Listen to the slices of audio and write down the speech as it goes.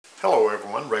Hello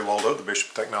everyone, Ray Waldo, the Bishop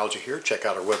of Technology here. Check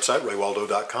out our website,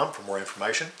 raywaldo.com, for more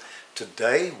information.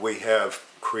 Today we have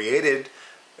created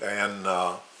an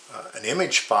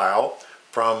image file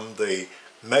from the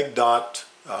meg.repart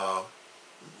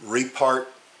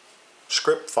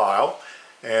script file,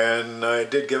 and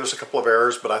it did give us a couple of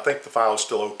errors, but I think the file is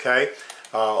still okay.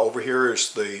 Over here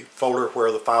is the folder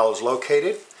where the file is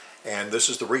located, and this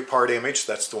is the repart image.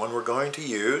 That's the one we're going to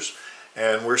use,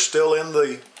 and we're still in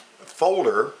the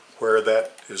folder where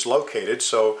that is located,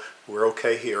 so we're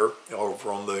okay here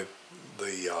over on the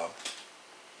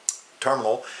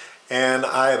terminal. And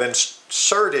I have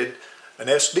inserted an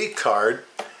SD card,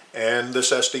 and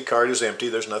this SD card is empty.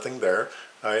 There's nothing there.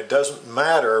 It doesn't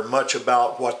matter much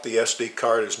about what the SD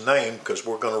card is named because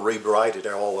we're going to rewrite it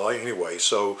all anyway.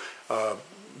 So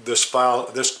this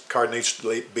card needs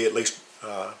to be at least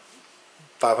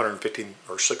 550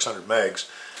 or 600 megs.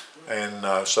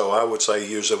 And so I would say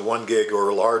use a 1 gig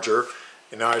or larger.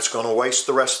 And now it's going to waste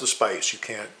the rest of the space. You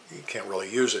can't really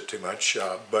use it too much,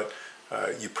 but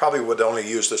you probably would only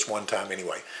use this one time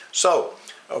anyway. So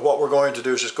what we're going to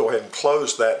do is just go ahead and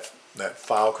close that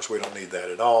file because we don't need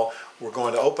that at all. We're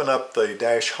going to open up the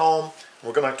dash home.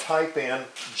 We're going to type in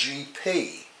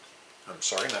GP. I'm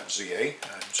sorry, not ZA.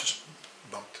 I just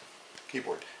bumped the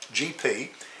keyboard.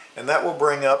 GP, and that will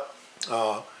bring up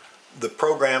the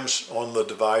programs on the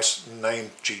device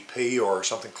named GP or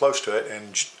something close to it,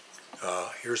 and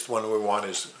here's the one we want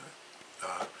is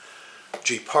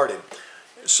gparted.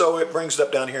 So it brings it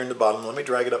up down here in the bottom. Let me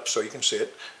drag it up so you can see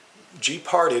it.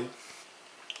 Gparted,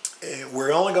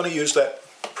 we're only going to use that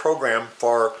program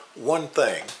for one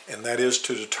thing, and that is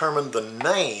to determine the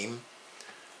name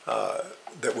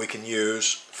that we can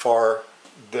use for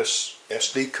this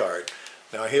SD card.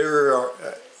 Now here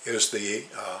is the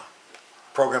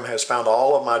program has found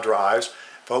all of my drives.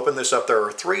 If I open this up, there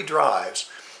are 3 drives,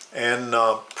 and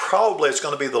probably it's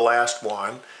going to be the last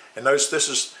one. And notice this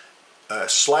is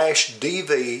 /dev/SDC.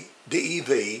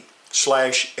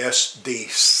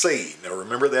 Now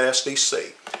remember the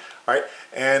SDC. All right,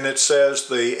 and it says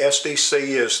the SDC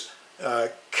is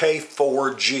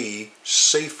K4G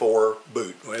C4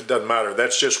 boot. Well, it doesn't matter.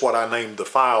 That's just what I named the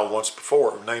file once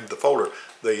before, named the folder,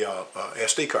 the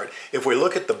SD card. If we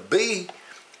look at the B,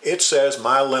 it says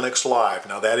My Linux Live.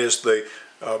 Now that is the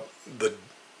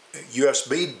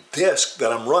USB disk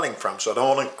that I'm running from, so I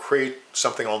don't want to create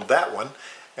something on that one.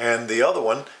 And the other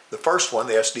one, the first one,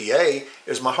 the SDA,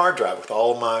 is my hard drive with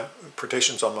all of my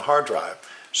partitions on the hard drive.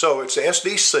 So it's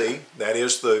SDC, that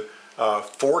is the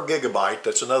 4 gigabyte.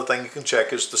 That's another thing you can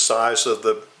check is the size of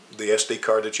the SD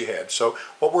card that you had. So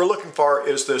what we're looking for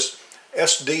is this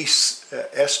SDC.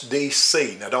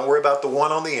 Now don't worry about the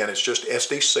one on the end, it's just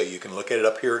SDC. You can look at it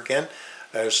up here again.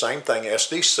 Same thing,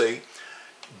 SDC,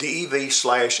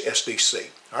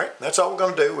 DEV/SDC. All right, that's all we're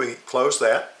going to do. We close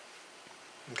that.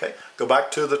 Okay, go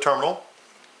back to the terminal.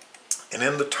 And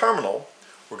in the terminal,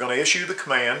 we're going to issue the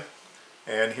command.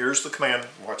 And here's the command,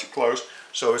 watch it close.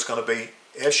 So it's going to be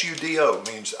sudo,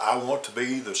 means I want to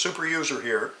be the super user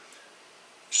here.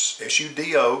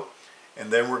 sudo, and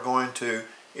then we're going to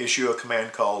issue a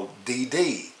command called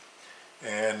dd,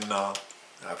 and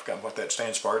I've forgotten what that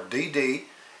stands for, dd,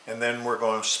 and then we're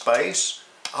going space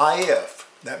if,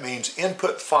 that means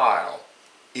input file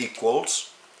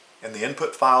equals, and the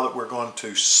input file that we're going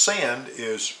to send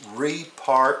is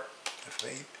repart.img,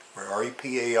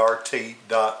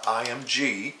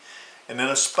 and then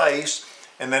a space,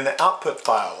 and then the output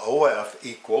file, OF,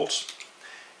 equals,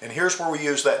 and here's where we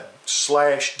use that /dev/SDC.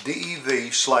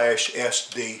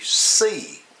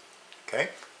 Okay,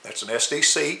 that's an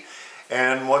SDC,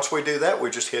 and once we do that, we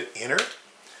just hit enter,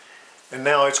 and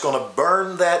now it's going to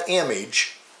burn that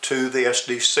image to the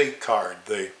SDC card,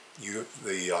 the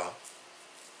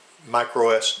micro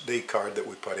SD card that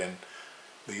we put in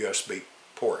the USB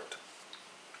port.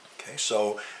 Okay,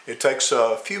 so it takes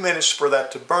a few minutes for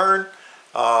that to burn,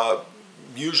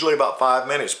 usually about 5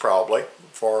 minutes probably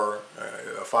for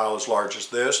a file as large as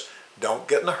this. Don't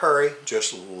get in a hurry,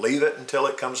 just leave it until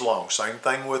it comes along. Same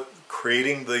thing with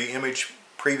creating the image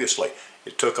previously.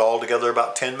 It took altogether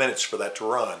about 10 minutes for that to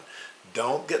run.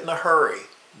 Don't get in a hurry.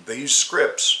 These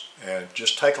scripts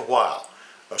just take a while,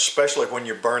 especially when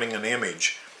you're burning an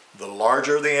image. The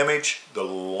larger the image, the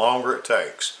longer it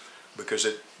takes, because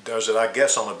it does it, I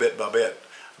guess, on a bit by bit.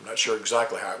 I'm not sure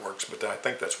exactly how it works, but I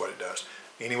think that's what it does.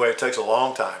 Anyway, it takes a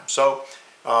long time. So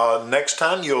next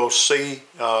time you'll see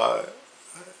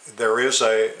there is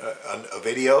a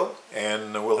video,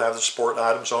 and we'll have the support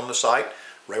items on the site,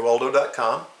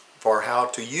 raywaldo.com, for how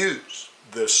to use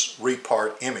this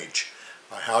repart image,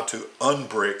 how to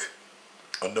unbrick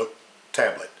a Nook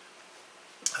tablet.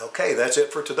 Okay, that's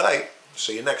it for today.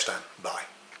 See you next time. Bye.